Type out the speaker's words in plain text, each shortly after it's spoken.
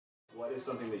what is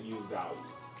something that you value?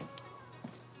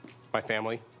 My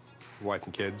family, wife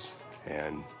and kids,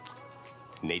 and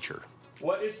nature.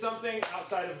 What is something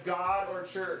outside of God or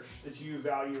church that you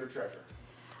value or treasure?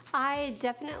 I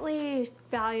definitely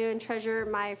value and treasure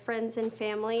my friends and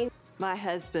family. My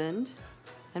husband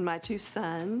and my 2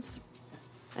 sons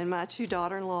and my 2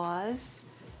 daughter-in-laws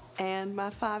and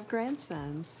my 5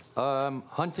 grandsons.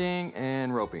 Hunting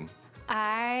and roping.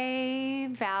 I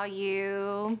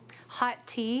value hot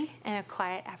tea and a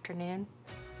quiet afternoon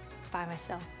by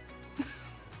myself.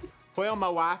 Well, my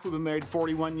wife, we've been married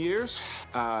 41 years.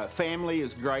 Family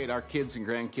is great. Our kids and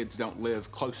grandkids don't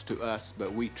live close to us,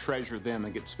 but we treasure them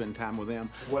and get to spend time with them.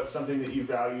 What's something that you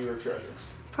value or treasure?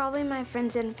 Probably my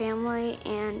friends and family,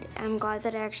 and I'm glad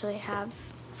that I actually have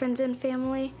friends and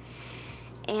family.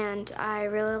 And I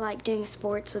really like doing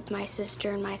sports with my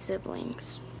sister and my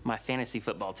siblings. My fantasy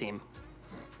football team.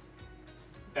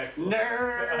 Excellent.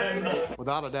 Nerd!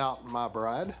 Without a doubt, my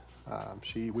bride.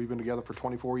 We've been together for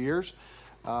 24 years.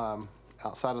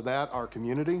 Outside of that, our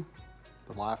community,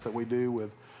 the life that we do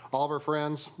with all of our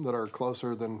friends that are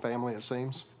closer than family, it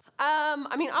seems.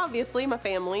 Obviously my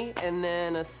family, and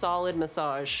then a solid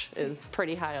massage is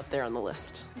pretty high up there on the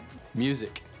list.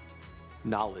 Music,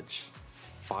 knowledge,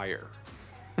 fire.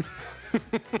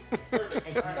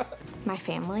 My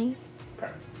family?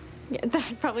 Okay. Yeah,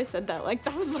 I probably said that like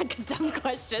that was like a dumb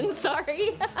question.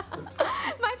 Sorry.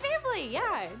 My family,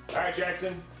 yeah. All right,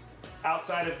 Jackson.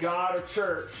 Outside of God or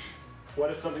church, what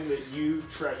is something that you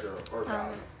treasure or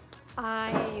value?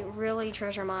 I really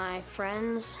treasure my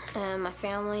friends and my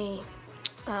family,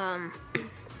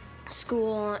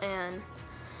 school, and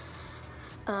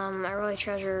I really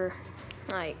treasure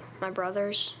like my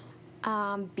brothers.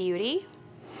 Beauty.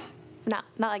 Not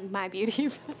like my beauty,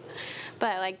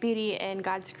 but like beauty in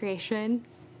God's creation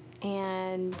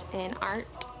and in art.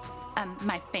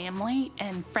 My family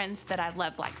and friends that I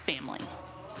love like family.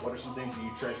 What are some things that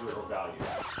you treasure or value?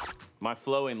 My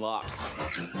flowing locks.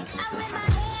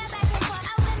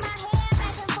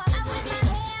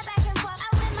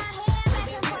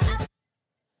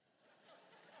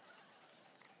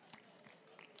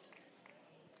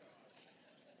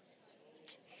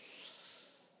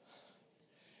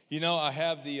 You know, I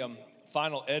have the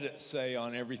final edit say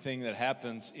on everything that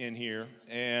happens in here,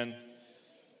 and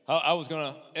I was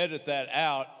going to edit that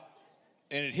out,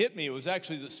 and it hit me. It was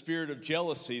actually the spirit of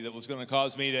jealousy that was going to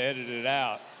cause me to edit it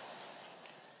out.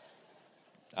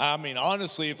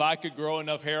 Honestly, if I could grow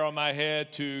enough hair on my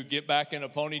head to get back in a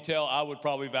ponytail, I would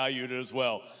probably value it as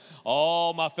well.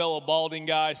 All my fellow balding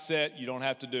guys said, you don't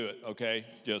have to do it, okay?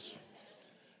 Just,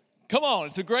 come on,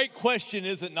 it's a great question,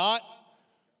 is it not?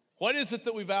 What is it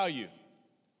that we value?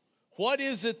 What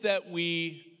is it that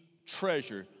we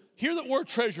treasure? Hear that word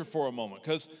treasure for a moment,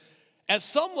 because at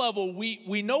some level,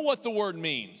 we know what the word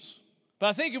means. But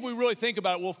I think if we really think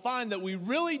about it, we'll find that we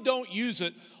really don't use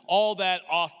it all that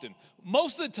often.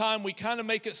 Most of the time, we kind of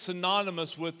make it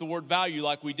synonymous with the word value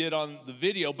like we did on the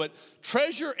video, but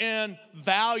treasure and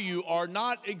value are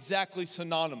not exactly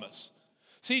synonymous.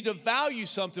 See, to value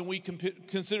something, we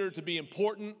consider it to be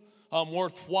important,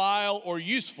 worthwhile, or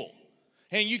useful.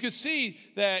 And you can see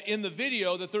that in the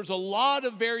video that there's a lot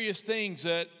of various things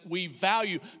that we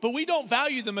value, but we don't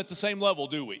value them at the same level,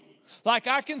 do we? Like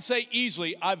I can say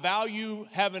easily, I value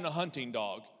having a hunting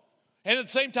dog. And at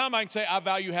the same time, I can say I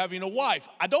value having a wife.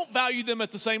 I don't value them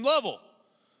at the same level.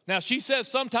 Now, she says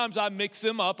sometimes I mix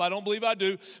them up. I don't believe I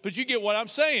do, but you get what I'm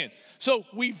saying. So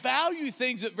we value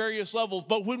things at various levels,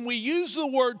 but when we use the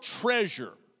word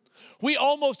treasure, we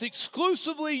almost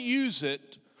exclusively use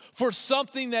it for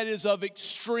something that is of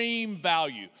extreme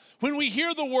value. When we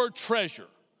hear the word treasure,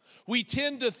 we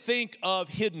tend to think of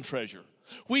hidden treasure.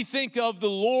 We think of the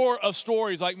lore of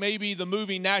stories like maybe the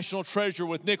movie National Treasure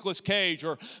with Nicolas Cage,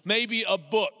 or maybe a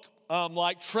book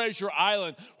like Treasure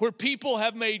Island, where people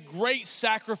have made great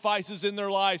sacrifices in their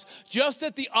lives just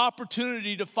at the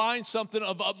opportunity to find something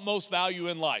of utmost value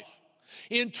in life.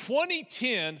 In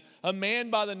 2010, a man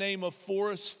by the name of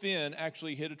Forrest Fenn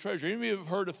actually hid a treasure. Any of you have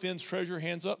heard of Fenn's treasure?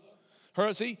 Hands up.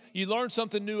 See, you learn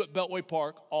something new at Beltway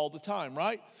Park all the time,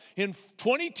 right? In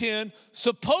 2010,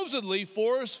 supposedly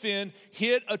Forrest Fenn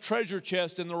hid a treasure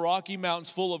chest in the Rocky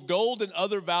Mountains full of gold and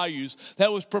other values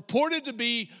that was purported to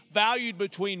be valued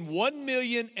between $1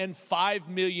 million and $5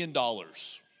 million.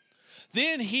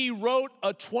 Then he wrote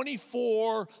a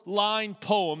 24-line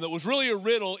poem that was really a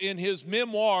riddle in his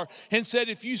memoir, and said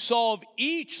if you solve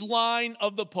each line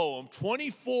of the poem,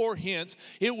 24 hints,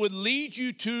 it would lead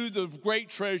you to the great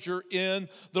treasure in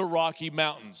the Rocky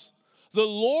Mountains. The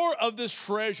lore of this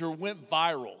treasure went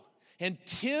viral, and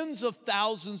tens of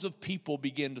thousands of people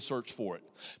began to search for it.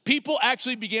 People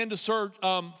actually began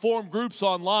to form groups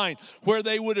online where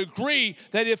they would agree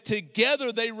that if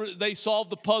together they solved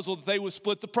the puzzle, that they would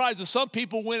split the prizes. Some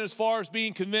people went as far as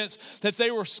being convinced that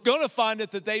they were going to find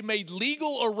it, that they made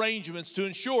legal arrangements to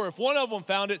ensure if one of them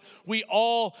found it, we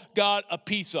all got a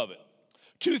piece of it.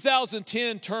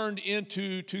 2010 turned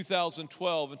into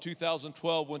 2012, and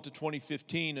 2012 went to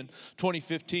 2015, and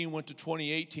 2015 went to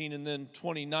 2018, and then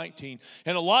 2019.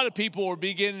 And a lot of people were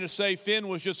beginning to say Finn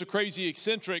was just a crazy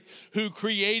eccentric who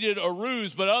created a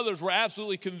ruse, but others were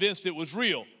absolutely convinced it was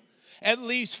real. At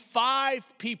least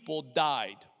 5 people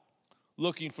died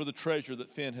looking for the treasure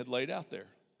that Finn had laid out there.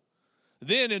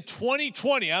 Then in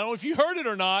 2020, I don't know if you heard it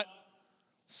or not,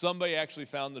 somebody actually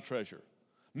found the treasure.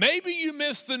 Maybe you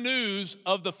missed the news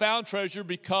of the found treasure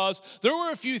because there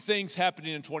were a few things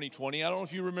happening in 2020. I don't know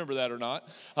if you remember that or not.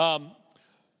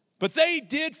 But they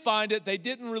did find it. They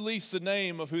didn't release the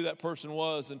name of who that person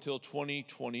was until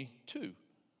 2022.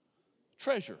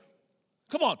 Treasure.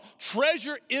 Come on,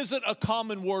 treasure isn't a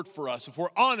common word for us, if we're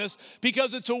honest,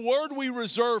 because it's a word we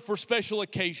reserve for special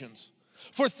occasions,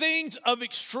 for things of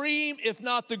extreme, if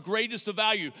not the greatest of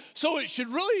value. So it should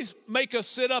really make us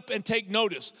sit up and take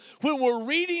notice. When we're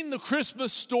reading the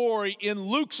Christmas story in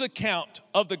Luke's account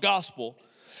of the gospel,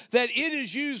 that it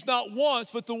is used not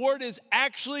once, but the word is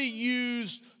actually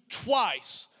used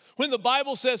twice. When the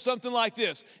Bible says something like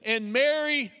this, and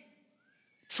Mary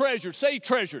treasured, say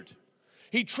treasured.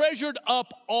 He treasured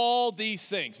up all these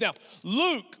things. Now,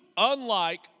 Luke,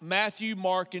 unlike Matthew,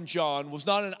 Mark, and John, was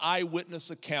not an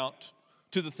eyewitness account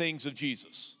to the things of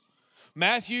Jesus.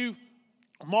 Matthew,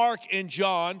 Mark, and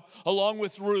John, along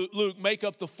with Luke, make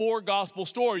up the 4 gospel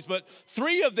stories, but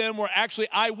 3 of them were actually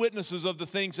eyewitnesses of the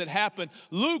things that happened.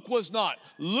 Luke was not.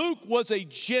 Luke was a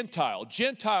Gentile.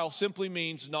 Gentile simply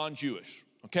means non-Jewish,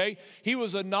 okay? He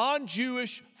was a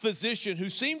non-Jewish physician who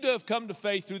seemed to have come to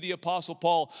faith through the Apostle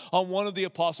Paul on one of the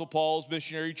Apostle Paul's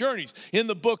missionary journeys. In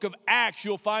the book of Acts,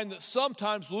 you'll find that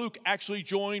sometimes Luke actually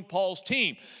joined Paul's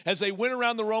team. As they went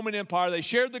around the Roman Empire, they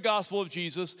shared the gospel of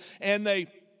Jesus, and they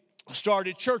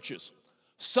started churches.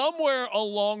 Somewhere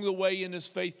along the way in his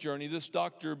faith journey, this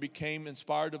doctor became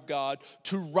inspired of God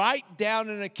to write down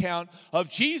an account of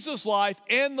Jesus' life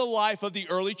and the life of the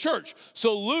early church.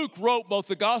 So Luke wrote both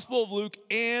the Gospel of Luke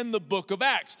and the book of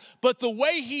Acts. But the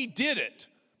way he did it,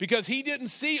 because he didn't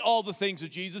see all the things of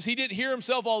Jesus, he didn't hear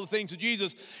himself all the things of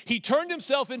Jesus, he turned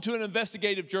himself into an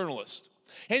investigative journalist.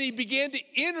 And he began to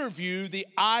interview the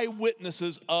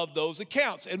eyewitnesses of those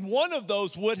accounts. And one of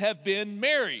those would have been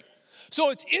Mary.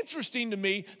 So it's interesting to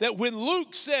me that when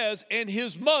Luke says, and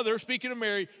his mother, speaking of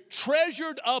Mary,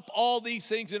 treasured up all these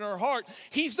things in her heart,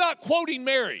 he's not quoting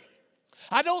Mary.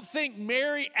 I don't think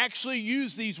Mary actually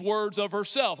used these words of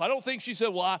herself. I don't think she said,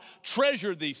 well, I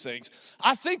treasured these things.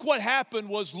 I think what happened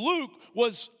was Luke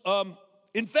was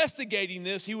investigating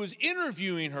this. He was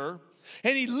interviewing her.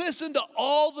 And he listened to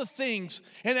all the things,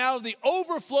 and out of the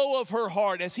overflow of her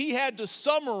heart, as he had to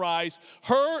summarize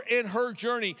her and her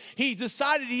journey, he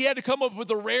decided he had to come up with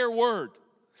a rare word.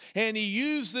 And he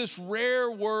used this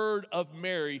rare word of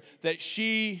Mary that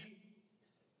she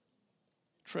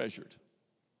treasured.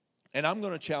 And I'm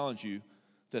going to challenge you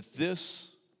that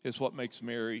this is what makes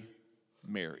Mary,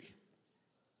 Mary.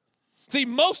 See,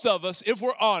 most of us, if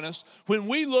we're honest, when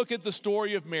we look at the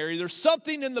story of Mary, there's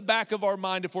something in the back of our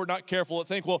mind, if we're not careful, that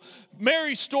think, well,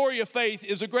 Mary's story of faith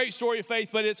is a great story of faith,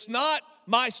 but it's not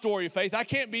my story of faith. I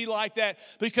can't be like that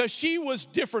because she was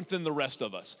different than the rest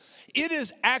of us. It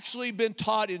has actually been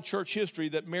taught in church history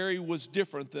that Mary was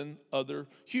different than other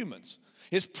humans.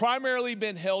 It's primarily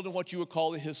been held in what you would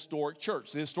call the historic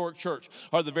church. The historic church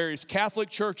are the various Catholic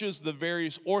churches, the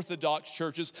various Orthodox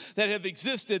churches that have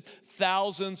existed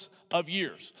thousands of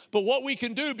years. But what we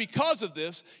can do because of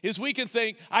this is we can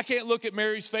think, I can't look at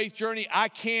Mary's faith journey. I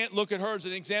can't look at her as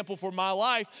an example for my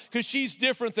life because she's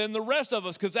different than the rest of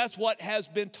us, because that's what has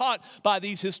been taught by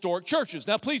these historic churches.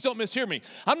 Now, please don't mishear me.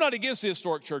 I'm not against the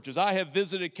historic churches. I have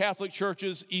visited Catholic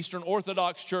churches, Eastern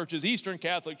Orthodox churches, Eastern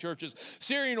Catholic churches,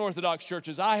 Syrian Orthodox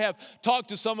churches. I have talked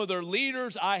to some of their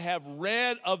leaders. I have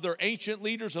read of their ancient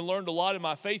leaders and learned a lot in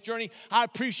my faith journey. I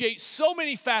appreciate so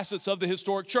many facets of the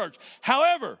historic church.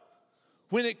 However,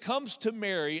 when it comes to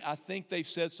Mary, I think they've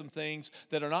said some things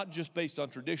that are not just based on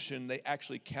tradition, they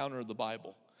actually counter the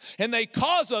Bible. And they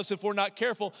cause us, if we're not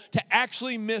careful, to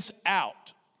actually miss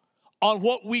out on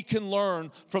what we can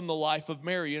learn from the life of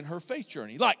Mary and her faith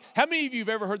journey. Like, how many of you have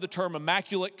ever heard the term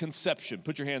immaculate conception?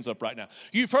 Put your hands up right now.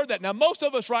 You've heard that. Now, most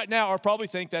of us right now are probably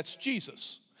think that's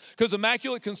Jesus. Because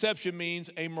immaculate conception means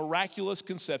a miraculous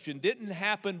conception. Didn't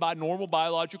happen by normal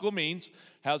biological means.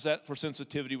 How's that for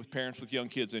sensitivity with parents with young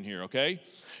kids in here, okay?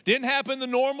 Didn't happen the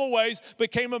normal ways,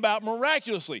 but came about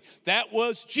miraculously. That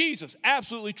was Jesus.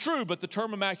 Absolutely true, but the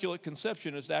term immaculate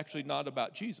conception is actually not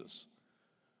about Jesus.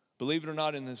 Believe it or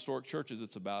not, in the historic churches,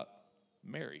 it's about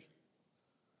Mary.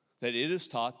 That it is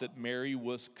taught that Mary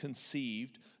was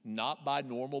conceived not by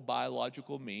normal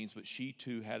biological means, but she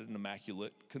too had an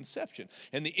immaculate conception.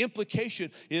 And the implication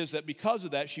is that because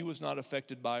of that, she was not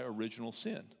affected by original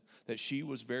sin. That she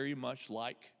was very much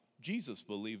like Jesus,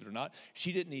 believe it or not.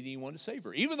 She didn't need anyone to save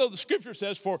her. Even though the scripture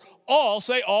says for all,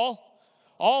 say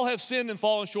all have sinned and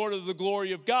fallen short of the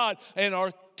glory of God and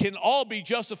can all be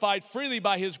justified freely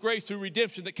by his grace through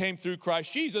redemption that came through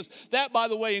Christ Jesus. That, by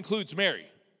the way, includes Mary.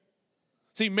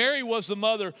 See, Mary was the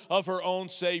mother of her own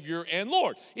Savior and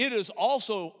Lord. It is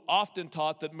also often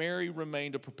taught that Mary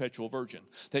remained a perpetual virgin,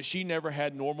 that she never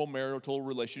had normal marital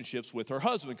relationships with her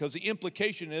husband, because the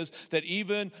implication is that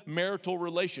even marital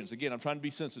relations, again, I'm trying to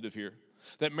be sensitive here,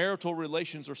 that marital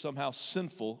relations are somehow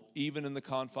sinful even in the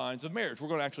confines of marriage. We're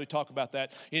going to actually talk about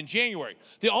that in January.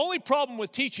 The only problem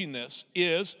with teaching this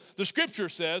is the scripture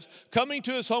says, coming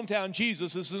to his hometown,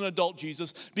 Jesus, this is an adult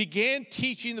Jesus, began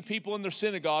teaching the people in their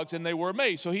synagogues, and they were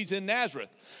amazed. So he's in Nazareth.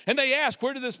 And they ask,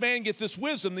 where did this man get this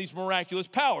wisdom, these miraculous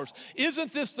powers?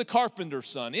 Isn't this the carpenter's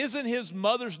son? Isn't his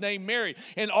mother's name Mary?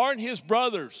 And aren't his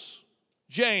brothers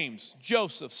James,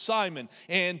 Joseph, Simon,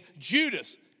 and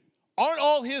Judas? Aren't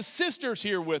all his sisters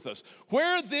here with us?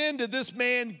 Where then did this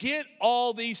man get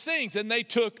all these things? And they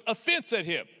took offense at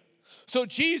him. So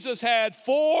Jesus had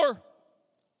 4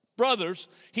 brothers.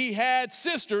 He had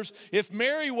sisters. If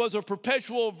Mary was a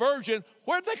perpetual virgin,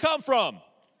 where'd they come from?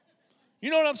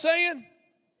 You know what I'm saying?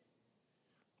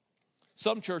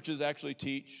 Some churches actually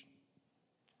teach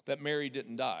that Mary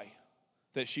didn't die,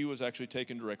 that she was actually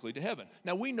taken directly to heaven.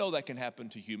 Now, we know that can happen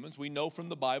to humans. We know from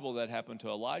the Bible that happened to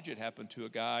Elijah. It happened to a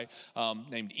guy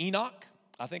named Enoch.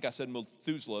 I think I said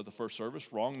Methuselah the first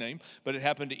service, wrong name. But it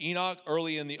happened to Enoch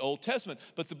early in the Old Testament.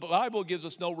 But the Bible gives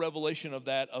us no revelation of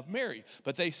that of Mary.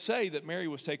 But they say that Mary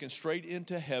was taken straight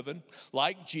into heaven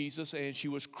like Jesus, and she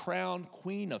was crowned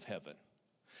Queen of Heaven.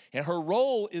 And her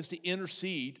role is to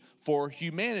intercede for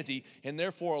humanity, and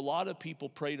therefore a lot of people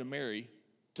pray to Mary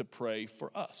to pray for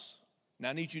us. Now,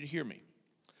 I need you to hear me.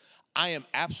 I am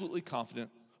absolutely confident,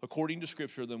 according to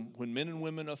Scripture, that when men and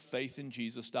women of faith in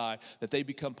Jesus die, that they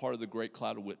become part of the great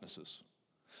cloud of witnesses.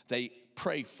 They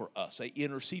pray for us. They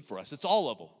intercede for us. It's all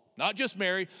of them. Not just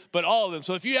Mary, but all of them.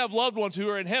 So if you have loved ones who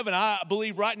are in heaven, I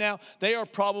believe right now they are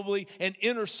probably an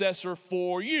intercessor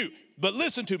for you. But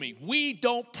listen to me. We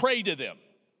don't pray to them.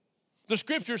 The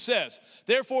Scripture says,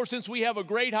 therefore, since we have a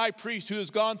great high priest who has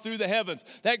gone through the heavens,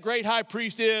 that great high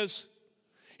priest is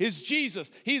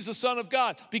Jesus. He's the Son of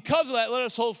God. Because of that, let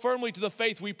us hold firmly to the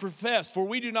faith we profess, for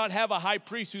we do not have a high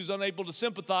priest who's unable to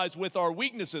sympathize with our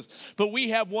weaknesses, but we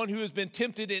have one who has been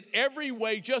tempted in every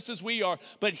way just as we are,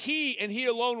 but he and he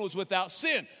alone was without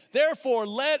sin. Therefore,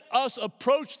 let us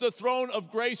approach the throne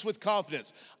of grace with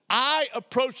confidence. I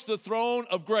approach the throne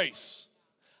of grace.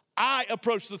 I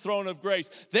approach the throne of grace.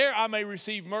 There I may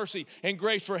receive mercy and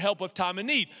grace for help of time and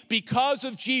need. Because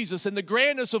of Jesus and the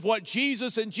grandness of what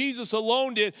Jesus and Jesus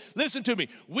alone did, listen to me,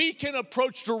 we can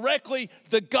approach directly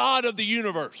the God of the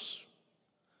universe.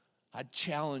 I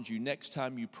challenge you next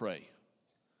time you pray,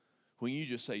 when you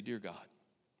just say, dear God,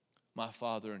 my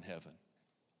Father in heaven,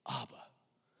 Abba,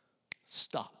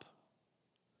 stop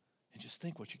and just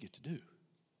think what you get to do.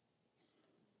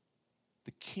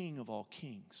 The King of all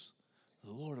kings,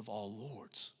 the Lord of all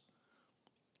lords,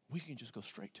 we can just go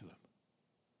straight to him.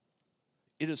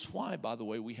 It is why, by the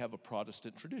way, we have a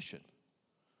Protestant tradition.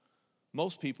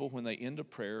 Most people, when they end a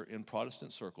prayer in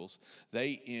Protestant circles,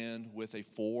 they end with a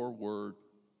 4-word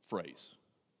phrase.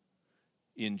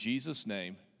 In Jesus'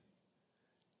 name,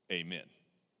 amen.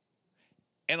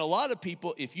 And a lot of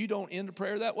people, if you don't end a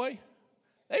prayer that way,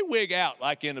 they wig out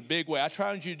like in a big way. I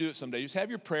challenge you to do it someday. Just have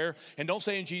your prayer and don't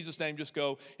say in Jesus' name, just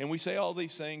go. And we say all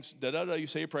these things, da-da-da, you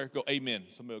say your prayer, go amen.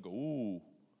 Somebody will go, ooh,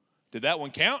 did that one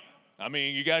count? I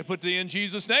mean, you got to put the in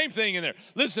Jesus' name thing in there.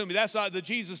 Listen to me, that's not, the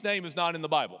Jesus name is not in the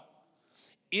Bible.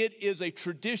 It is a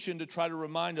tradition to try to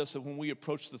remind us that when we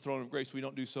approach the throne of grace, we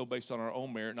don't do so based on our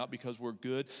own merit, not because we're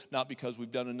good, not because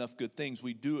we've done enough good things.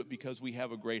 We do it because we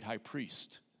have a great high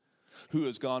priest who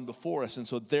has gone before us. And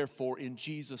so therefore, in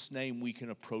Jesus' name, we can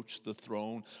approach the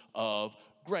throne of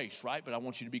grace, right? But I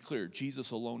want you to be clear.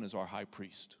 Jesus alone is our high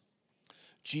priest.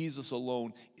 Jesus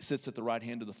alone sits at the right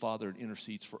hand of the Father and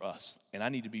intercedes for us. And I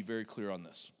need to be very clear on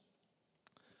this.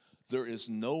 There is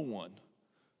no one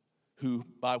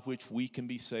by which we can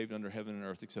be saved under heaven and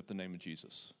earth except the name of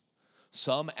Jesus.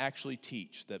 Some actually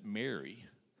teach that Mary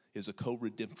is a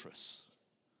co-redemptress,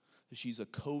 that she's a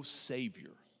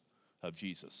co-savior of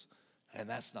Jesus. And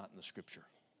that's not in the scripture.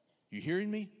 You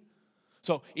hearing me?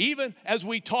 So even as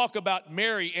we talk about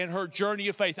Mary and her journey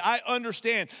of faith, I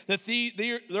understand that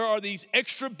there are these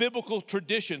extra biblical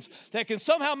traditions that can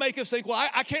somehow make us think, well,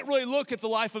 I can't really look at the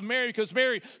life of Mary because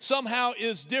Mary somehow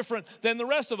is different than the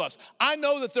rest of us. I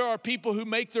know that there are people who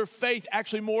make their faith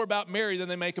actually more about Mary than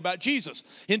they make about Jesus.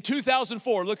 In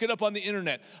 2004, look it up on the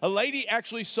internet, a lady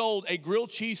actually sold a grilled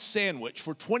cheese sandwich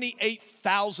for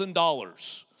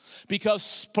 $28,000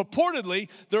 because purportedly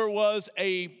there was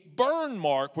a burn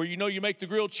mark where you make the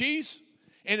grilled cheese,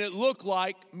 and it looked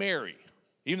like Mary.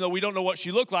 Even though we don't know what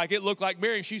she looked like, it looked like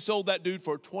Mary, and she sold that dude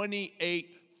for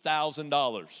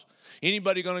 $28,000.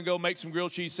 Anybody gonna go make some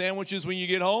grilled cheese sandwiches when you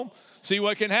get home? See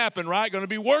what can happen, right? Gonna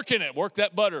be working it. Work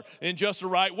that butter in just the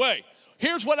right way.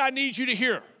 Here's what I need you to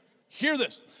hear. Hear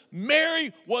this.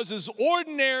 Mary was as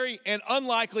ordinary and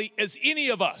unlikely as any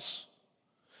of us.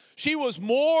 She was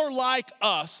more like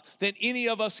us than any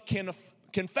of us can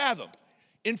fathom.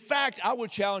 In fact, I would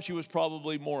challenge she was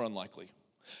probably more unlikely.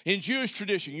 In Jewish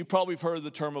tradition, you probably have heard the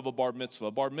term of a bar mitzvah.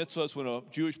 A bar mitzvah is when a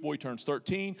Jewish boy turns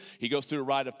 13. He goes through a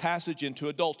rite of passage into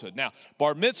adulthood. Now,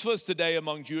 bar mitzvahs today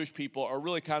among Jewish people are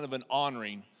really kind of an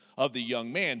honoring of the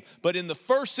young man. But in the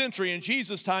first century, in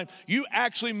Jesus' time, you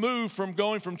actually moved from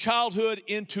going from childhood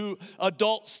into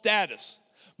adult status.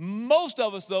 Most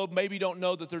of us, though, maybe don't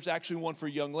know that there's actually one for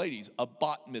young ladies, a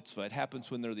bat mitzvah. It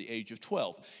happens when they're the age of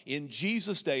 12. In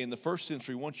Jesus' day, in the first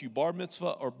century, once you bar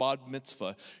mitzvah or bat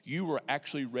mitzvah, you were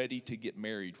actually ready to get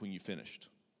married when you finished.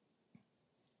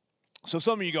 So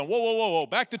some of you going, whoa,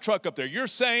 back the truck up there. You're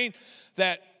saying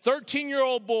that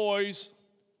 13-year-old boys,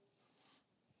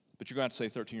 but you're going to say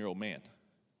 13-year-old man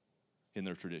in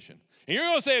their tradition. And you're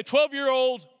going to say a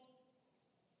 12-year-old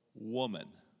woman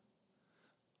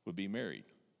would be married.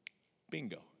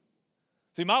 Bingo.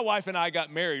 See, my wife and I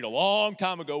got married a long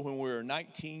time ago when we were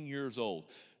 19 years old.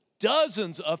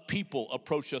 Dozens of people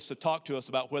approached us to talk to us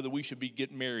about whether we should be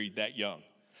getting married that young.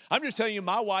 I'm just telling you,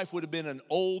 my wife would have been an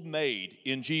old maid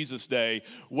in Jesus' day,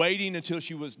 waiting until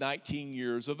she was 19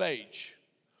 years of age.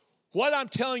 What I'm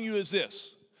telling you is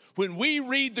this. When we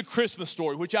read the Christmas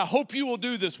story, which I hope you will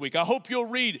do this week, I hope you'll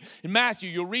read it in Matthew,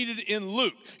 you'll read it in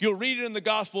Luke, you'll read it in the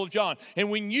Gospel of John.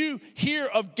 And when you hear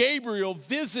of Gabriel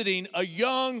visiting a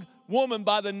young woman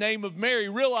by the name of Mary,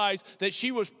 realize that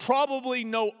she was probably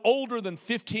no older than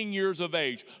 15 years of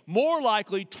age, more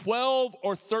likely 12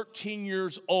 or 13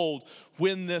 years old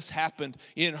when this happened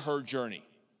in her journey.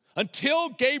 Until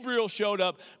Gabriel showed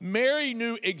up, Mary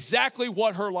knew exactly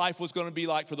what her life was going to be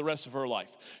like for the rest of her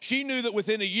life. She knew that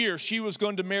within a year, she was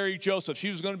going to marry Joseph.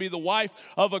 She was going to be the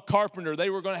wife of a carpenter. They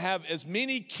were going to have as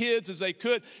many kids as they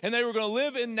could, and they were going to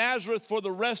live in Nazareth for the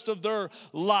rest of their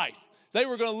life. They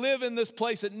were going to live in this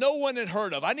place that no one had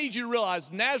heard of. I need you to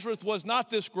realize Nazareth was not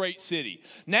this great city.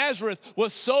 Nazareth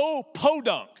was so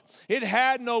podunk. It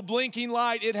had no blinking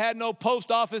light. It had no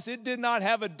post office. It did not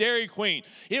have a Dairy Queen.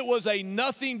 It was a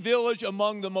nothing village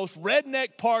among the most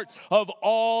redneck part of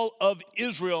all of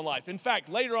Israel in life. In fact,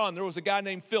 later on, there was a guy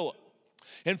named Philip.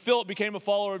 And Philip became a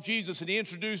follower of Jesus, and he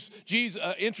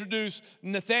introduced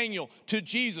Nathanael to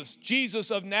Jesus,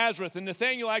 Jesus of Nazareth. And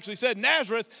Nathanael actually said,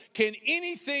 Nazareth, can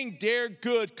anything dare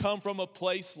good come from a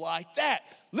place like that?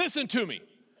 Listen to me.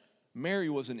 Mary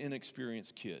was an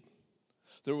inexperienced kid.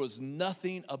 There was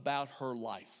nothing about her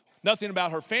life, nothing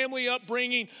about her family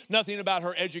upbringing, nothing about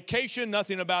her education,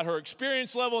 nothing about her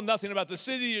experience level, nothing about the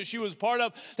city that she was part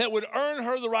of that would earn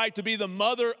her the right to be the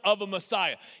mother of a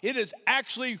Messiah. It is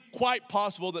actually quite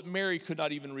possible that Mary could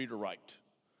not even read or write.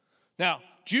 Now,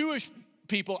 Jewish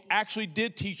people actually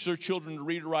did teach their children to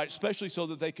read or write, especially so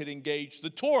that they could engage the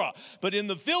Torah. But in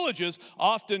the villages,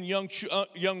 often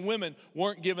young women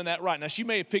weren't given that right. Now, she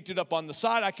may have picked it up on the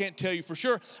side. I can't tell you for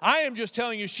sure. I am just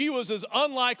telling you she was as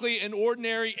unlikely and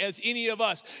ordinary as any of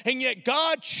us. And yet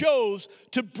God chose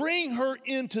to bring her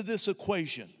into this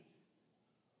equation.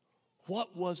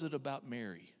 What was it about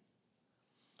Mary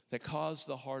that caused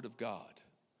the heart of God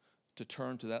to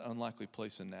turn to that unlikely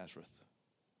place in Nazareth?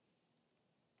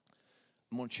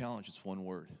 I'm going to challenge, it's one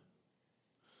word.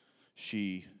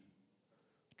 She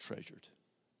treasured.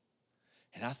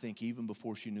 And I think even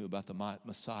before she knew about the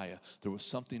Messiah, there was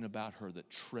something about her that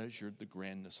treasured the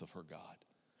grandness of her God.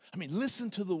 I mean, listen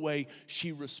to the way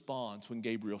she responds when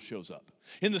Gabriel shows up.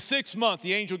 In the 6th month,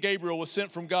 the angel Gabriel was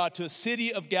sent from God to a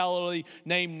city of Galilee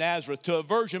named Nazareth, to a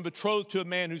virgin betrothed to a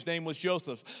man whose name was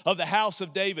Joseph, of the house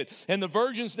of David. And the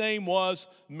virgin's name was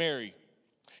Mary.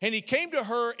 And he came to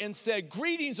her and said,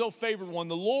 "Greetings, O favored one,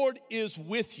 the Lord is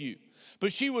with you."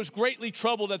 But she was greatly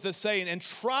troubled at this saying and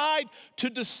tried to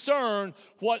discern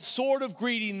what sort of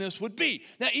greeting this would be.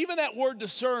 Now, even that word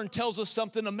discern tells us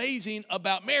something amazing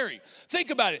about Mary. Think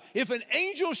about it. If an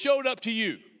angel showed up to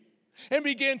you and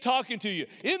began talking to you,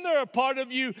 isn't there a part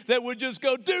of you that would just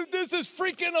go, "Dude, this is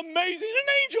freaking amazing.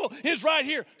 An angel is right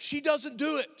here." She doesn't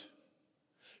do it.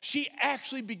 She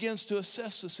actually begins to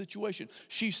assess the situation.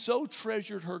 She so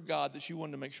treasured her God that she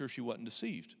wanted to make sure she wasn't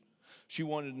deceived. She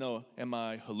wanted to know, am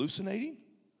I hallucinating?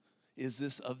 Is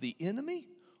this of the enemy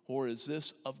or is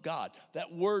this of God?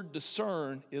 That word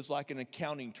discern is like an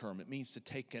accounting term. It means to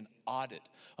take an audit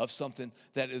of something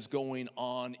that is going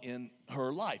on in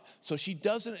her life. So she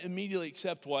doesn't immediately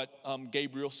accept what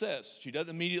Gabriel says. She doesn't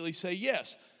immediately say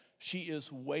yes. She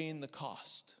is weighing the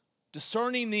cost,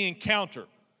 discerning the encounter.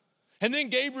 And then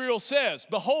Gabriel says,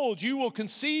 "Behold, you will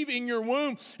conceive in your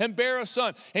womb and bear a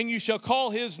son, and you shall call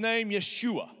his name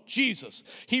Yeshua," Jesus.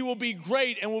 "He will be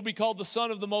great and will be called the Son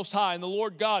of the Most High, and the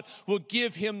Lord God will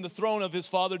give him the throne of his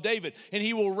father David, and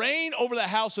he will reign over the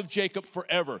house of Jacob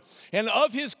forever. And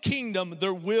of his kingdom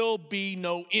there will be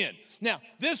no end." Now,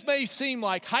 this may seem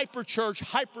like hyper-church,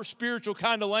 hyper-spiritual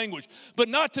kind of language, but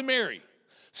not to Mary.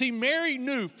 See, Mary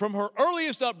knew from her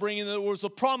earliest upbringing that there was a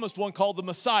promised one called the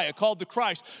Messiah, called the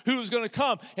Christ, who was going to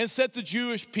come and set the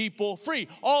Jewish people free.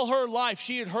 All her life,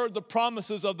 she had heard the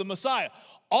promises of the Messiah.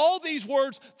 All these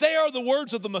words, they are the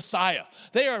words of the Messiah.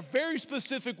 They are very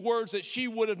specific words that she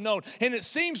would have known. And it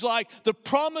seems like the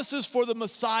promises for the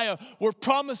Messiah were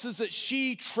promises that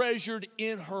she treasured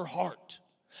in her heart.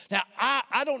 Now,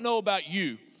 I don't know about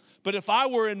you, but if I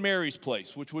were in Mary's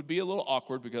place, which would be a little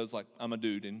awkward because, like, I'm a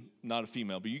dude and not a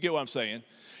female, but you get what I'm saying.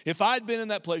 If I'd been in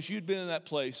that place, you'd been in that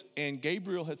place, and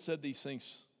Gabriel had said these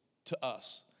things to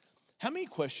us, how many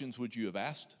questions would you have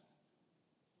asked?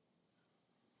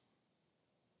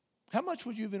 How much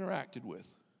would you have interacted with?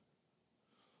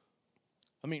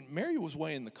 I mean, Mary was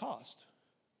weighing the cost.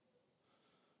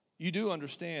 You do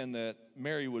understand that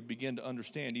Mary would begin to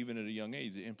understand, even at a young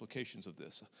age, the implications of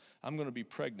this. I'm going to be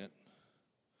pregnant,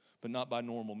 but not by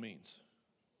normal means.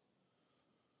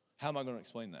 How am I going to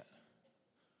explain that?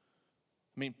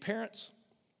 I mean, parents,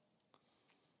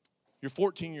 your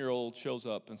 14-year-old shows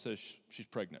up and says she's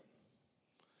pregnant.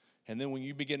 And then when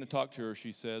you begin to talk to her,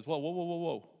 she says,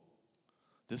 whoa.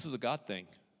 This is a God thing.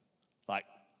 Like,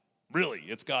 really,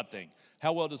 it's God thing.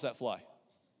 How well does that fly?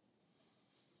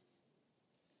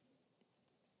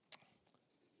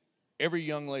 Every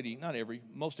young lady,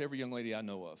 most every young lady I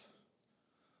know of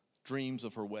dreams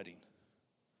of her wedding.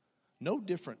 No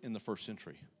different in the first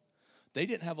century. They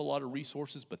didn't have a lot of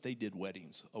resources, but they did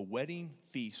weddings. A wedding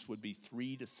feast would be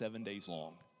 3 to 7 days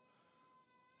long.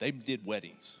 They did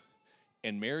weddings.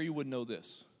 And Mary would know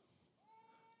this.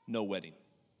 No wedding.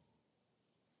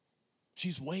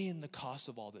 She's weighing the cost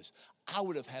of all this. I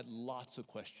would have had lots of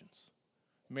questions.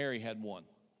 Mary had one.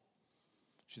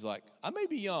 She's like, I may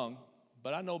be young,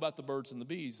 but I know about the birds and the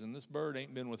bees, and this bird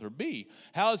ain't been with her bee.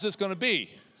 How is this going to be?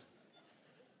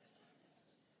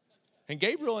 And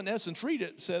Gabriel, in essence, read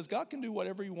it, says God can do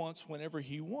whatever he wants whenever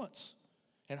he wants.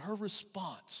 And her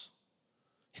response,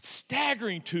 it's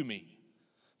staggering to me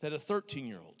that a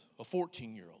 13-year-old, a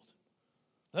 14-year-old,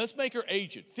 let's make her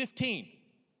aged, 15.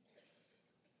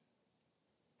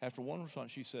 After one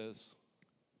response, she says,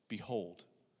 "Behold,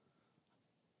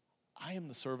 I am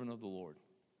the servant of the Lord.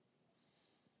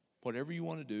 Whatever you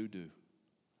want to do, do.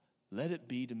 Let it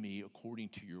be to me according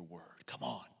to your word." Come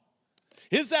on.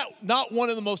 Is that not one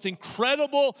of the most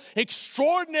incredible,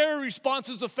 extraordinary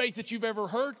responses of faith that you've ever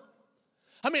heard?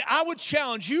 I mean, I would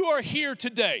challenge, you are here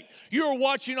today. You are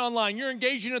watching online. You're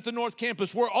engaging at the North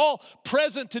Campus. We're all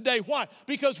present today. Why?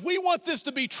 Because we want this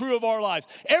to be true of our lives.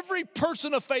 Every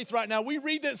person of faith right now, we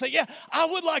read that and say, yeah, I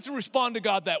would like to respond to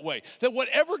God that way. That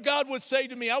whatever God would say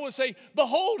to me, I would say,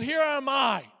 behold, here am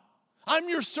I. I'm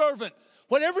your servant.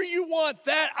 Whatever you want,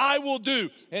 that I will do.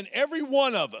 And every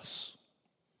one of us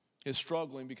is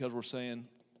struggling because we're saying,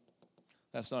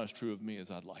 that's not as true of me as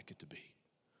I'd like it to be.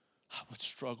 I would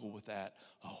struggle with that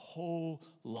a whole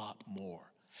lot more.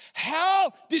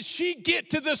 How did she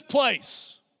get to this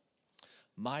place?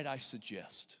 Might I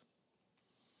suggest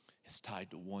it's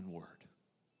tied to one word.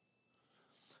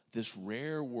 This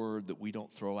rare word that we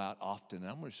don't throw out often. And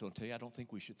I'm just going to tell you, I don't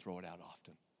think we should throw it out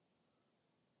often.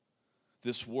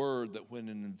 This word that when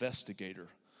an investigator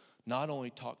not only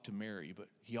talked to Mary, but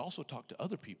he also talked to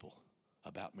other people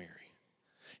about Mary.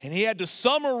 And he had to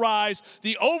summarize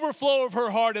the overflow of her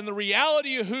heart and the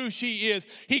reality of who she is.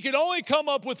 He could only come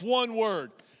up with one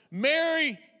word.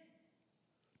 Mary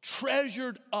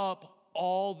treasured up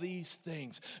all these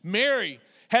things. Mary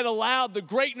had allowed the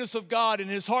greatness of God and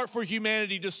his heart for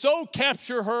humanity to so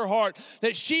capture her heart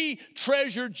that she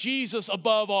treasured Jesus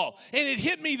above all. And it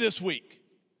hit me this week.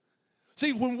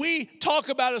 See, when we talk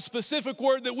about a specific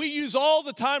word that we use all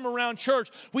the time around church,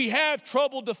 we have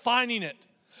trouble defining it.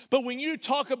 But when you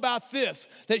talk about this,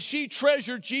 that she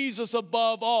treasured Jesus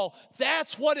above all,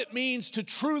 that's what it means to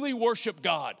truly worship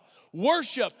God.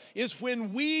 Worship is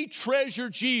when we treasure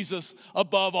Jesus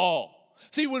above all.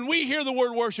 See, when we hear the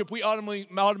word worship, we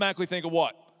automatically think of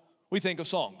what? We think of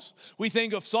songs. We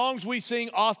think of songs we sing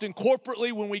often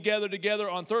corporately when we gather together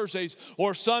on Thursdays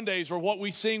or Sundays, or what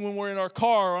we sing when we're in our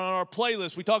car or on our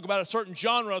playlist. We talk about a certain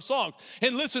genre of songs.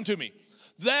 And listen to me,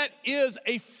 that is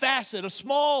a facet, a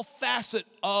small facet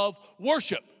of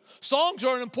worship. Songs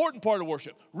are an important part of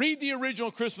worship. Read the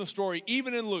original Christmas story,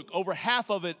 even in Luke. Over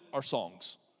half of it are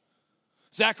songs.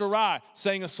 Zechariah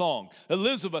sang a song.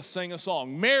 Elizabeth sang a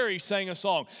song. Mary sang a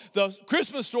song. The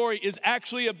Christmas story is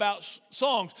actually about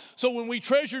songs. So when we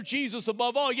treasure Jesus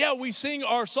above all, yeah, we sing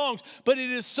our songs, but it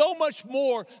is so much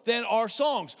more than our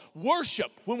songs.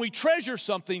 Worship, when we treasure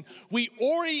something, we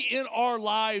orient our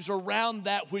lives around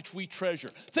that which we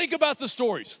treasure. Think about the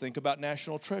stories. Think about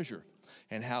National Treasure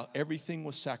and how everything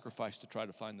was sacrificed to try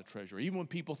to find the treasure, even when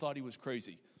people thought he was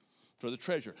crazy. For the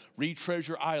treasure. Read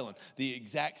Treasure Island, the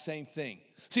exact same thing.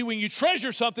 See, when you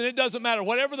treasure something, it doesn't matter.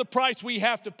 Whatever the price we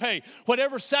have to pay,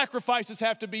 whatever sacrifices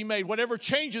have to be made, whatever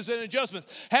changes and adjustments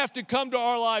have to come to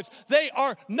our lives, they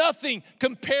are nothing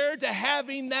compared to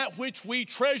having that which we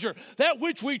treasure. That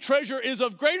which we treasure is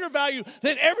of greater value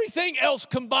than everything else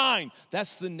combined.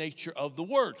 That's the nature of the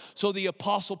word. So the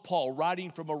Apostle Paul,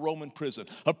 writing from a Roman prison,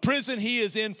 a prison he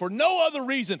is in for no other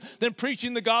reason than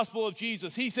preaching the gospel of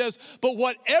Jesus, he says, but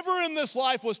whatever in this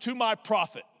life was to my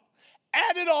profit,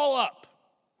 add it all up,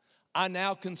 I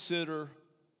now consider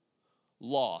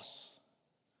loss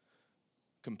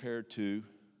compared to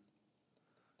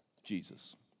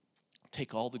Jesus.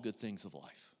 Take all the good things of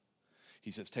life.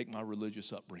 He says, take my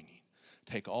religious upbringing.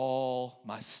 Take all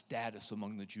my status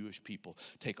among the Jewish people.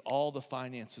 Take all the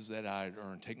finances that I had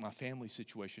earned. Take my family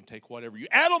situation. Take whatever. You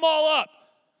add them all up,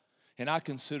 and I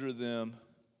consider them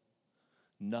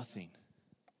nothing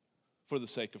for the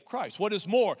sake of Christ. What is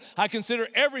more, I consider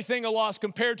everything a loss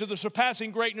compared to the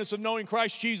surpassing greatness of knowing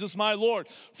Christ Jesus my Lord,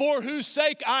 for whose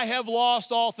sake I have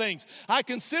lost all things. I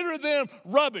consider them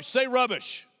rubbish. Say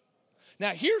rubbish.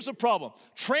 Now, here's the problem.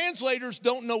 Translators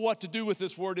don't know what to do with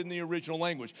this word in the original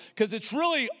language because it's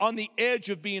really on the edge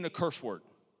of being a curse word.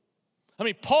 I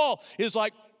mean, Paul is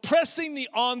like pressing the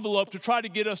envelope to try to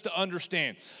get us to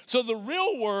understand. So the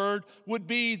real word would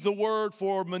be the word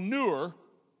for manure.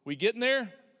 We getting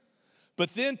there?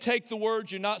 But then take the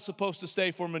words you're not supposed to say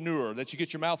for manure, that you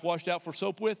get your mouth washed out for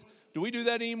soap with. Do we do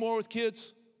that anymore with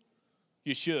kids?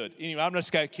 You should. Anyway, I'm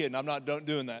just kidding. I'm not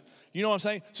doing that. You know what I'm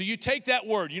saying? So you take that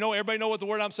word. You know, everybody know what the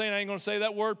word I'm saying. I ain't going to say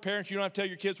that word. Parents, you don't have to tell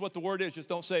your kids what the word is. Just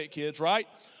don't say it, kids, right?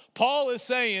 Paul is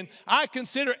saying, I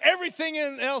consider everything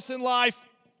else in life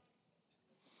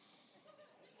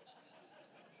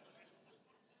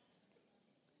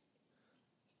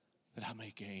that I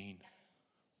may gain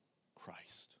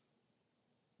Christ.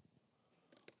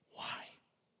 Why?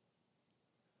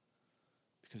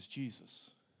 Because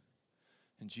Jesus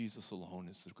and Jesus alone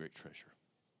is the great treasure.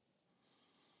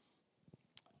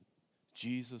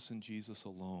 Jesus and Jesus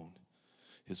alone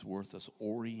is worth us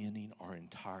orienting our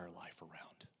entire life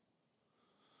around.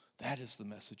 That is the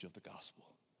message of the gospel.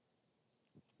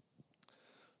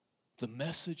 The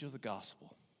message of the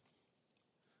gospel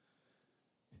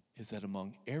is that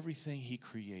among everything he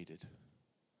created,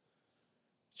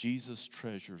 Jesus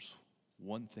treasures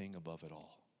one thing above it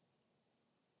all.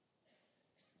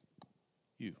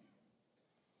 You.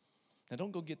 Now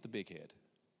don't go get the big head,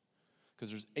 because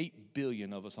there's 8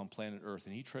 billion of us on planet Earth,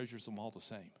 and he treasures them all the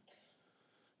same.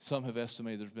 Some have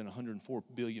estimated there's been 104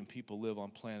 billion people live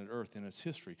on planet Earth in its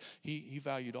history. He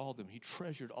valued all of them. He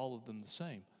treasured all of them the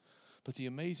same. But the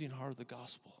amazing heart of the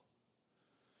gospel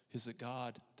is that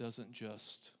God doesn't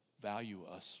just value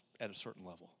us at a certain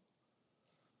level.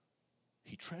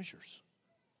 He treasures.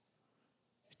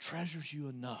 He treasures you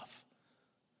enough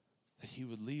that he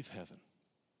would leave heaven,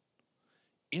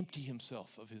 empty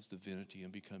himself of his divinity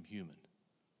and become human.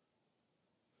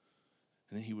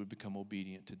 And then he would become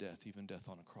obedient to death, even death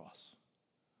on a cross,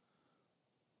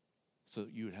 so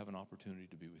that you would have an opportunity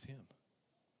to be with him.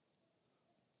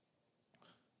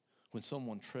 When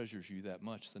someone treasures you that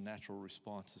much, the natural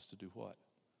response is to do what?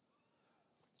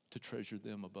 To treasure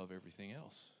them above everything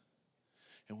else.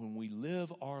 And when we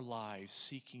live our lives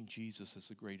seeking Jesus as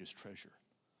the greatest treasure,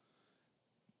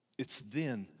 it's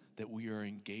then that we are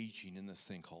engaging in this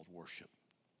thing called worship.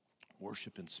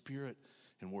 Worship in spirit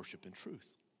and worship in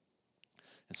truth.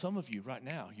 And some of you right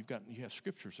now, you have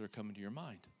scriptures that are coming to your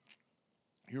mind.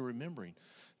 You're remembering.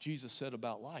 Jesus said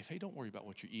about life, hey, don't worry about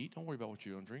what you eat. Don't worry about what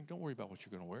you're going to drink. Don't worry about what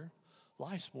you're going to wear.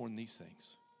 Life's more than these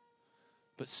things.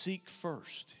 But seek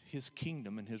first his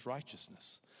kingdom and his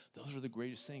righteousness. Those are the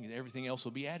greatest things, and everything else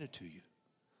will be added to you.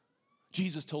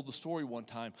 Jesus told the story one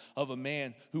time of a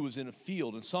man who was in a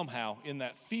field, and somehow in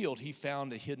that field he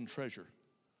found a hidden treasure.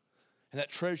 And that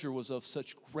treasure was of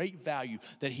such great value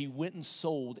that he went and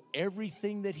sold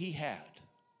everything that he had.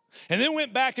 And then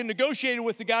went back and negotiated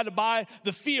with the guy to buy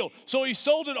the field. So he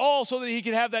sold it all so that he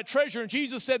could have that treasure. And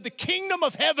Jesus said, the kingdom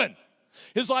of heaven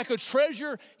is like a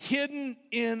treasure hidden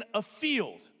in a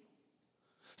field.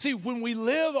 See, when we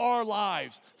live our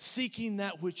lives seeking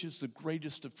that which is the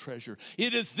greatest of treasure,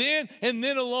 it is then and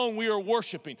then alone we are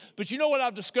worshiping. But you know what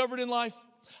I've discovered in life?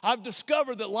 I've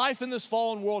discovered that life in this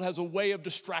fallen world has a way of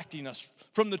distracting us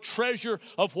from the treasure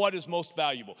of what is most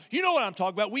valuable. You know what I'm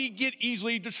talking about. We get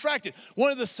easily distracted.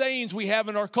 One of the sayings we have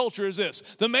in our culture is this: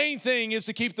 the main thing is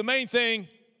to keep the main thing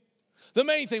the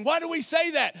main thing. Why do we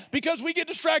say that? Because we get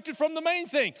distracted from the main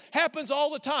thing. Happens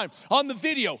all the time. On the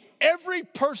video, every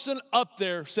person up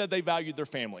there said they valued their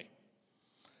family.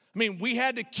 I mean, we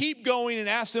had to keep going and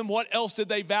ask them what else did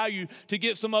they value to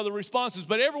get some other responses.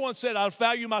 But everyone said, I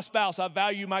value my spouse, I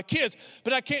value my kids.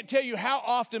 But I can't tell you how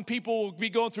often people will be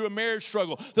going through a marriage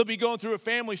struggle. They'll be going through a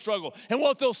family struggle. And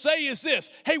what they'll say is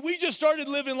this: hey, we just started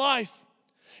living life.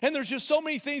 And there's just so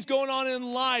many things going on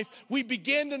in life, we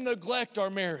begin to neglect our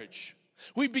marriage.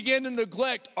 We began to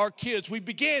neglect our kids. We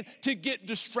began to get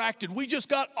distracted. We just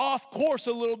got off course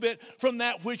a little bit from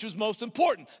that which was most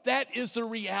important. That is the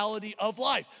reality of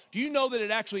life. Do you know that it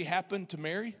actually happened to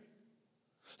Mary?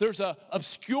 There's an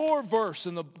obscure verse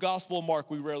in the Gospel of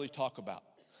Mark we rarely talk about.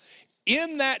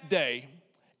 In that day,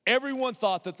 everyone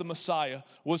thought that the Messiah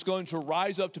was going to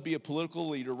rise up to be a political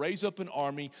leader, raise up an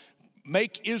army,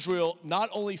 make Israel not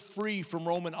only free from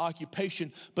Roman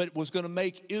occupation, but was going to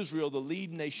make Israel the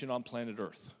lead nation on planet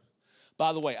Earth.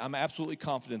 By the way, I'm absolutely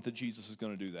confident that Jesus is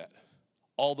going to do that.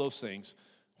 All those things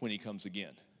when he comes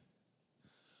again.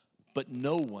 But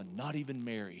no one, not even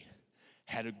Mary,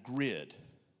 had a grid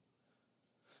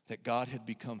that God had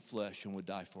become flesh and would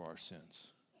die for our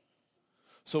sins.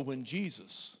 So when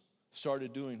Jesus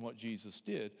started doing what Jesus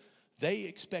did, they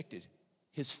expected,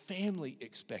 his family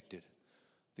expected,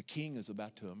 the king is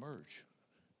about to emerge.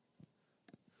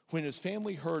 When his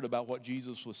family heard about what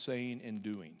Jesus was saying and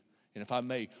doing, and if I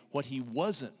may, what he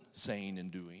wasn't saying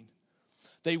and doing,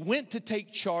 they went to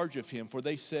take charge of him, for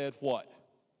they said, what?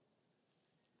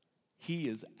 He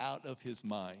is out of his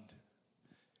mind.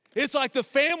 It's like the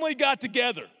family got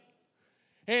together,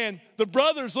 and the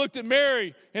brothers looked at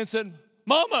Mary and said,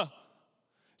 Mama,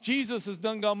 Jesus has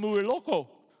done gone muy loco.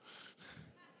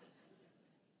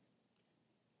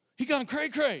 He gone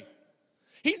cray-cray.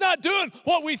 He's not doing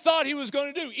what we thought he was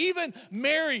going to do. Even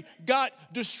Mary got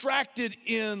distracted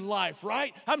in life,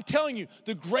 right? I'm telling you,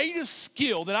 the greatest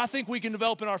skill that I think we can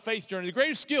develop in our faith journey, the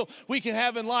greatest skill we can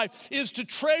have in life is to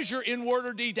treasure in word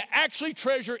or deed, to actually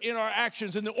treasure in our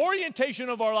actions, in the orientation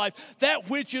of our life, that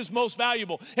which is most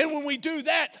valuable. And when we do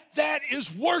that, that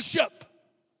is worship.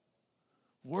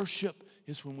 Worship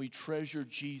is when we treasure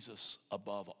Jesus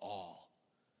above all.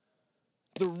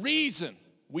 The reason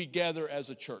we gather as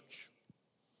a church,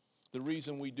 the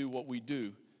reason we do what we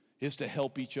do, is to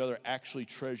help each other actually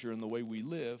treasure in the way we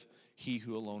live he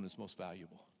who alone is most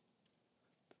valuable.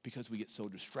 Because we get so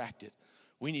distracted,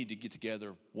 we need to get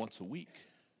together once a week.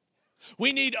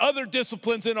 We need other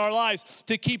disciplines in our lives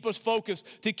to keep us focused,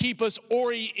 to keep us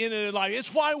oriented in life.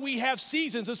 It's why we have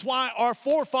seasons. It's why our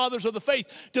forefathers of the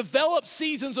faith developed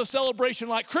seasons of celebration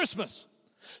like Christmas.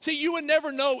 See, you would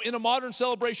never know in a modern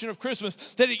celebration of Christmas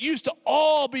that it used to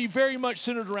all be very much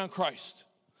centered around Christ.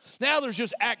 Now there's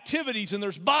just activities and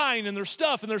there's buying and there's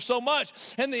stuff and there's so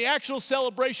much. And the actual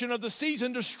celebration of the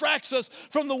season distracts us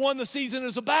from the one the season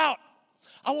is about.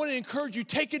 I want to encourage you,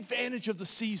 take advantage of the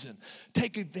season.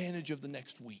 Take advantage of the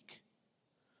next week.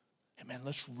 And man,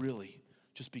 let's really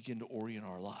just begin to orient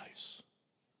our lives.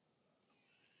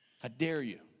 I dare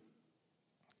you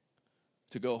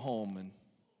to go home and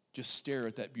just stare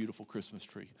at that beautiful Christmas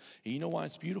tree. And you know why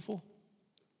it's beautiful?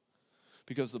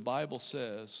 Because the Bible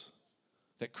says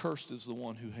that cursed is the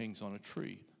one who hangs on a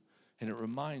tree. And it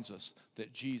reminds us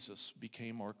that Jesus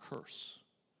became our curse.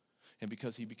 And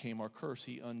because he became our curse,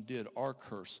 he undid our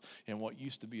curse. And what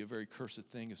used to be a very cursed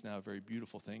thing is now a very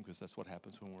beautiful thing, because that's what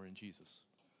happens when we're in Jesus.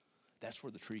 That's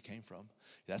where the tree came from.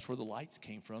 That's where the lights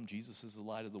came from. Jesus is the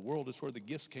light of the world. It's where the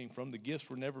gifts came from. The gifts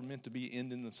were never meant to be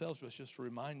end in themselves, but it's just to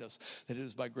remind us that it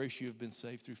is by grace you have been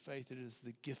saved through faith. It is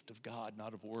the gift of God,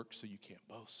 not of works, so you can't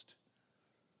boast.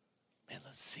 Man,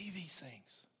 let's see these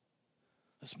things.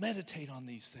 Let's meditate on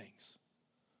these things.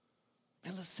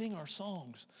 Man, let's sing our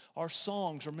songs. Our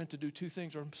songs are meant to do two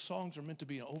things. Our songs are meant to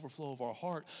be an overflow of our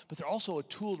heart, but they're also a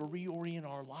tool to reorient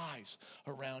our lives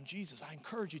around Jesus. I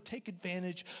encourage you, take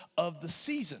advantage of the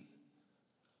season.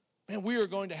 Man, we are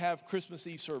going to have Christmas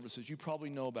Eve services. You probably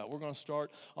know about. We're going to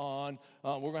start on,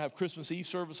 we're going to have Christmas Eve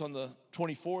service on the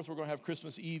 24th. We're going to have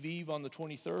Christmas Eve on the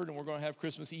 23rd, and we're going to have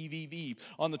Christmas Eve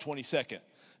on the 22nd.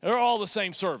 They're all the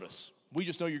same service. We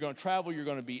just know you're going to travel. You're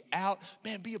going to be out.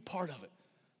 Man, be a part of it.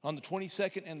 On the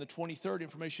 22nd and the 23rd,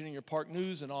 information in your park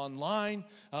news and online.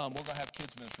 We're going to have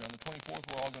kids ministry. On the 24th,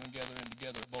 we're all going to gather in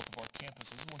together at both of our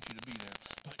campuses. We want you to be there.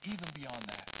 But even beyond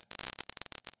that,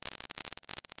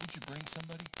 would you bring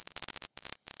somebody?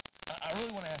 I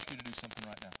really want to ask you to do something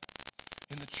right now.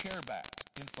 In the chair back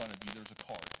in front of you, there's a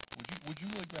card. Would you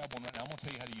really grab one right now? I'm going to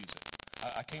tell you how to use it.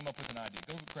 I came up with an idea.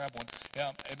 Go grab one.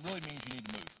 It really means you need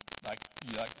to move. Like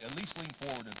at least lean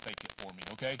forward and fake it for me,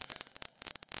 okay?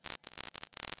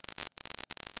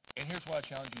 And here's what I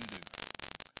challenge you to do.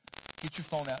 Get your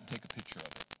phone out and take a picture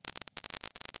of it.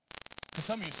 Because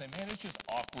some of you say, man, it's just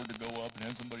awkward to go up and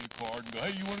hand somebody a card and go,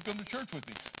 hey, you want to come to church with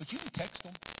me? But you can text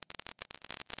them.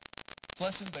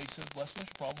 Less invasive, less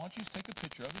much problem. Why don't you just take a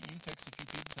picture of it? You can text a few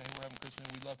people and say, hey, we're having Christmas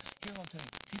and we love. Here's what I'm telling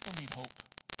you. People need hope.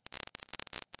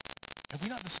 Have we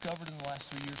not discovered in the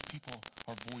last 3 years people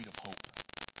are void of hope?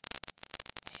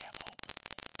 We have hope.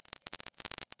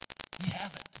 We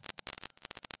have it.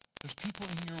 There's people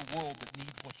in your world that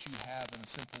need what you have. In a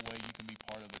simple way, you can be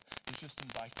part of it. It's just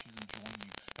invite you and join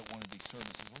you at one of these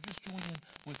services. Or just join in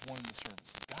with one of the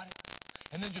services. Got it?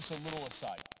 And then just a little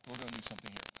aside. We're going to do something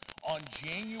here. On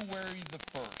January the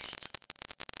 1st,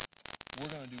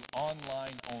 we're going to do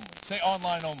online only. Say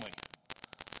online only.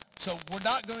 So we're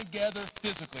not going to gather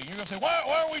physically. You're going to say, why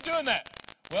are we doing that?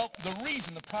 Well, the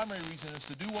primary reason is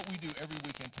to do what we do every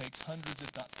weekend takes hundreds, if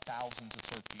not thousands, of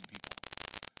serve team people.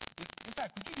 In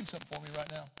fact, would you do something for me right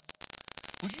now?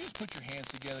 Would you just put your hands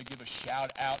together, give a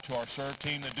shout out to our serve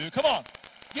team that do? Come on.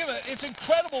 Give it. It's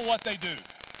incredible what they do.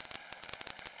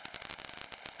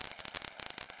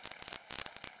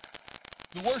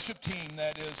 The worship team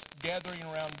that is gathering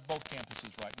around both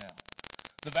campuses right now,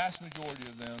 the vast majority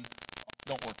of them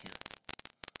don't work here.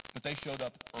 But they showed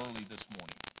up early this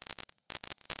morning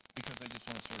because they just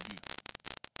want to serve you.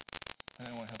 And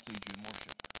they want to help lead you in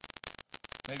worship.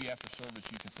 Maybe after service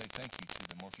you can say thank you to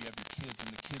them, or if you have your kids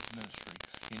in the kids ministry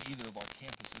in either of our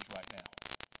campuses right now.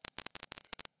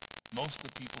 Most of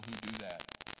the people who do that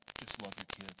just love your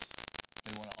kids.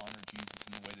 They want to honor Jesus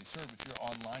in the way they serve. If you're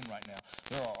online right now,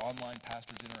 there are online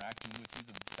pastors interacting with you.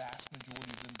 The vast majority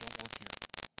of them don't work here.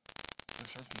 They're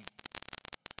serving you.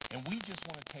 And we just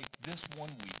want to take this 1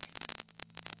 week,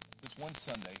 this one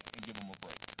Sunday, and give them a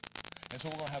break. And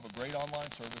so we're going to have a great online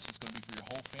service. It's going to be for your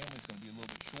whole family. It's going to be a little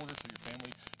bit shorter so your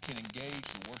family can engage.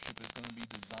 The worship is going to be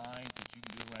designed so that you can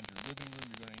do it around your living room.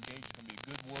 You're going to engage. It's going to be a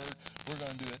good word. We're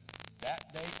going to do it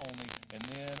that day only, and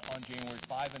then on January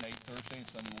 5 and 8, Thursday and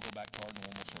Sunday, we'll go back to our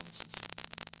normal services.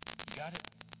 You got it?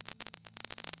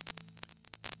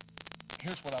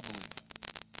 Here's what I believe.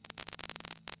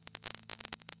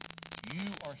 You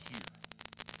are here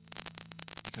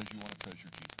because you want to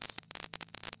treasure Jesus.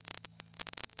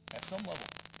 At some level,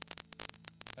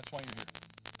 that's why you're here.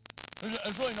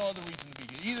 There's really no other reason to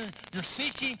be here. Either you're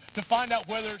seeking to find out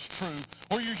whether it's true,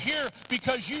 or you're here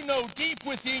because you know deep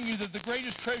within you that the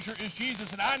greatest treasure is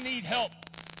Jesus, and I need help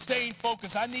staying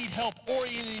focused. I need help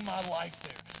orienting my life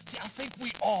there. See, I think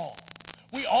we all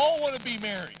want to be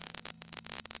married.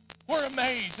 We're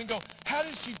amazed and go, how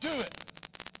did she do it?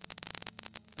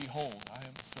 Behold, I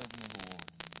am the servant of the Lord.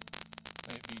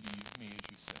 May it be to you, me as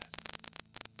you said.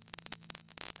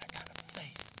 That kind of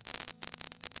faith.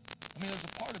 I mean, there's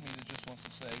a part of me that just wants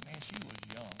to say, man, she was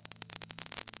young.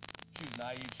 She was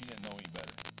naive. She didn't know any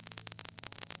better.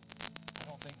 I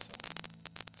don't think so.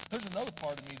 There's another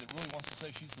part of me that really wants to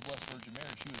say she's the Blessed Virgin Mary.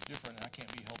 She was different, and I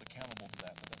can't be held accountable to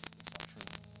that, but that's not true.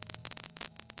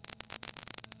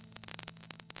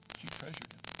 She treasured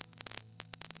him.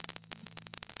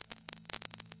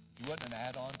 He wasn't an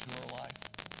add-on to her life.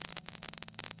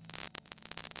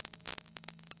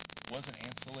 Wasn't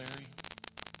ancillary.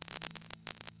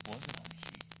 Wasn't only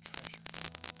she treasured.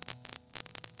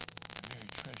 Mary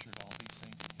treasured all these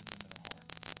things and hid them in her heart.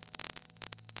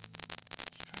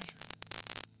 She treasured.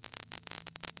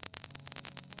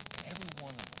 And every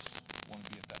one of us want to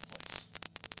be at that place.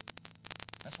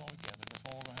 That's why we gather. That's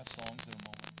why we're going to have songs in a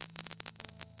moment.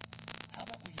 How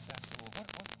about we just ask the Lord,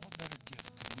 what better gift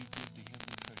could we give to him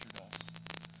who treasured us?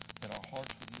 That our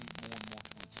hearts would move more and more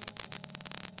towards him.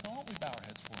 Now, why don't we bow our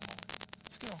heads for a moment?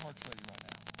 Let's get our hearts ready right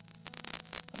now.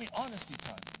 I mean, Honesty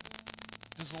time.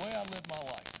 Does the way I live my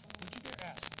life, would you dare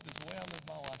ask, does the way I live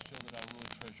my life show that I really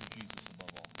treasure Jesus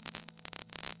above all?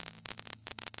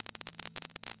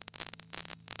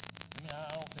 I mean,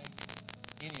 I don't think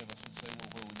any of us would say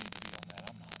we're where we need to be on that.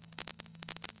 I'm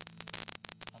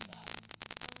not.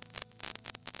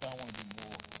 But I want to be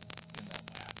more in that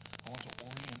way. I want to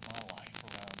orient my life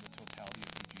around the totality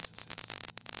of who Jesus is.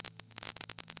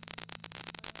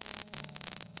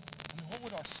 I mean, what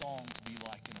would our songs be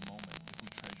like in a moment if we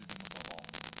treasured him above all?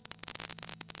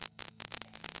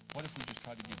 What if we just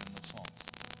tried to give him those songs?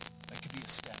 That could be a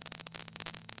step.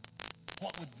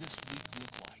 What would this week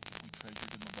look like if we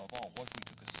treasured him above all? What if we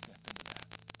took a step into that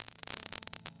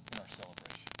in our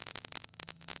celebration?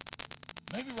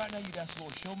 Maybe right now you'd ask the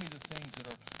Lord, show me the things that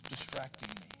are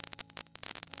distracting me.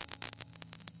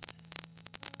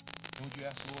 And would you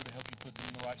ask the Lord to help you put them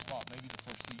in the right spot? Maybe the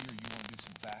first of the year you want to do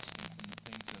some fasting from the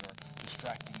things that are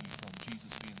distracting you from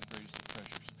Jesus being the greatest of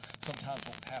treasures. Sometimes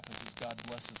what happens is God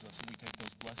blesses us and we take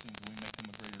those blessings and we make them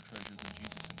a greater treasure than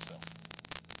Jesus himself.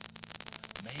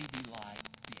 Maybe like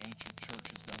the ancient church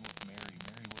has done with Mary.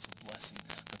 Mary was a blessing,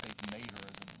 but they've made her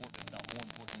as important, if not more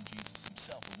important than Jesus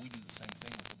himself. And we do the same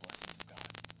thing with the blessings of God.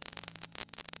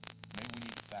 Maybe we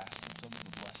need to fast from some of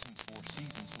the blessings for a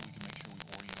season so we can make sure we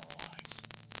orient our lives.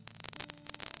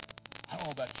 I don't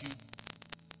know about you,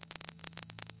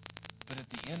 but at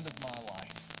the end of my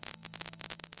life,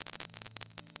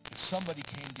 if somebody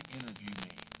came to interview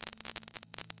me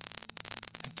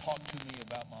and talk to me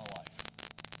about my life,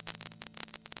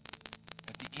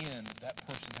 at the end, that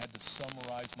person had to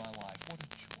summarize my life. What a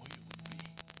joy it would be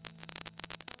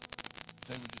if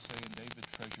they would just say, and David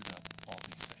treasured up all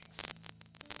these things.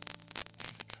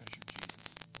 David treasured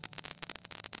Jesus.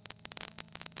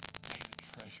 David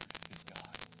treasured his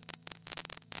God.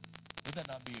 Would that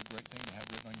not be a great thing to have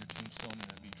written on your tombstone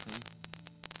and it be true?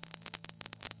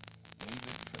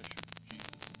 David treasured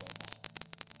Jesus above all.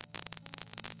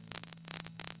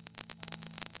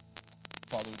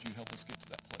 Father, would you help us get to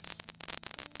that place?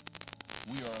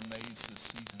 We are amazed this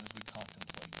season as we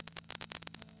contemplate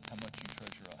how much you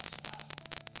treasure us.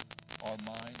 Our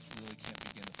minds really can't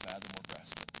begin to fathom or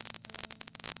grasp it.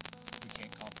 We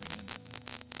can't comprehend it.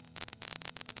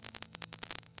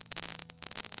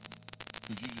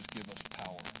 Would you just give us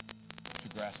power to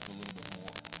grasp a little bit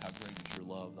more how great is your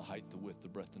love, the height, the width, the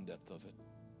breadth, and depth of it.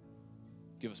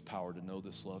 Give us power to know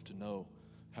this love, to know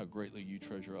how greatly you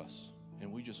treasure us.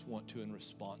 And we just want to, in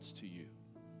response to you,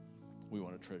 we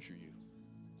want to treasure you.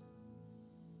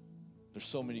 There's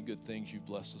so many good things you've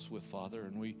blessed us with, Father,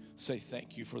 and we say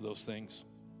thank you for those things.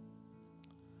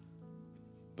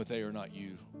 But they are not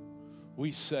you.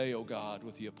 We say, oh God,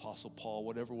 with the Apostle Paul,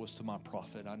 whatever was to my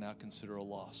profit, I now consider a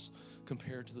loss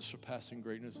compared to the surpassing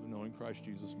greatness of knowing Christ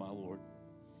Jesus, my Lord.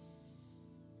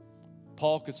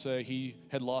 Paul could say he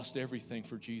had lost everything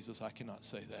for Jesus. I cannot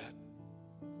say that.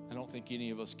 I don't think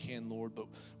any of us can, Lord, but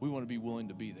we want to be willing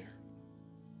to be there.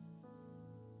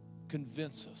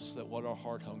 Convince us that what our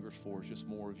heart hungers for is just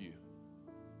more of you.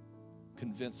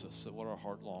 Convince us that what our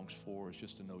heart longs for is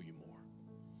just to know you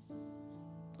more.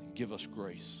 And give us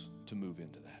grace to move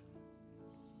into that.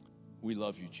 We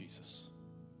love you, Jesus.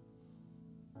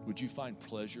 Would you find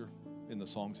pleasure in the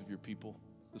songs of your people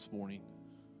this morning?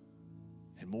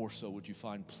 And more so, would you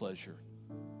find pleasure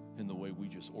in the way we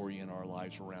just orient our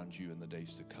lives around you in the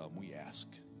days to come? We ask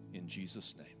in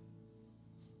Jesus' name.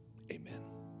 Amen.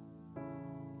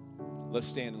 Let's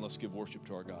stand and let's give worship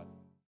to our God.